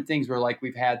done different things where, like,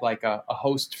 we've had like a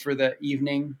host for the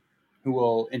evening who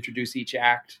will introduce each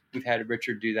act. We've had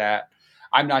Richard do that.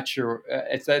 I'm not sure.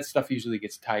 That stuff usually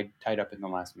gets tied up in the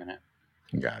last minute.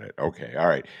 Got it. Okay. All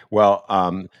right. Well,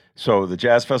 so the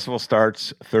Jazz Festival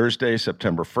starts Thursday,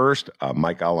 September 1st.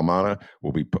 Mike Allemana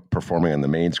will be performing on the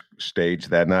main stage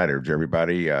that night. I urge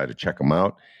everybody to check him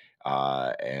out.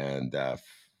 And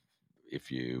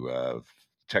if you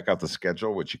check out the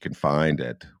schedule, which you can find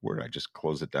at, where did I just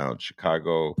close it down?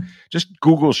 Chicago. Just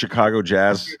Google Chicago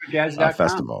Jazz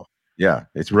Festival. Yeah,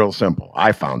 it's real simple.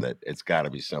 I found it. It's got to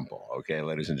be simple. Okay,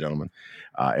 ladies and gentlemen.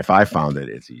 If I found it,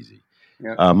 it's easy.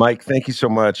 Yep. Mike, thank you so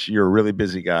much. You're a really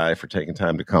busy guy for taking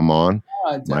time to come on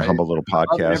my humble little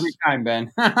podcast. Every time,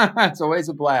 Ben. It's always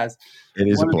a blast. It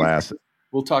is a blast.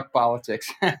 We'll talk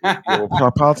politics. We'll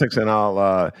talk politics, and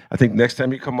I think next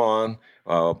time you come on,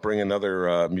 I'll bring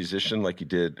another musician like you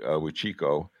did with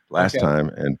Chico last time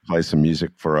and play some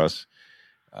music for us.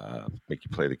 Make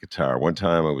you play the guitar. One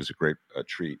time it was a great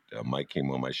treat. Mike came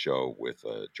on my show with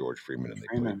George Freeman, and they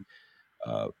played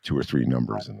 2 or 3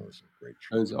 numbers, and it was a great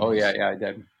treat. I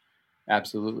did.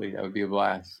 Absolutely. That would be a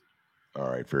blast. All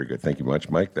right, very good. Thank you much,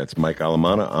 Mike. That's Mike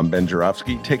Allemana. I'm Ben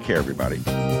Jarofsky. Take care, everybody.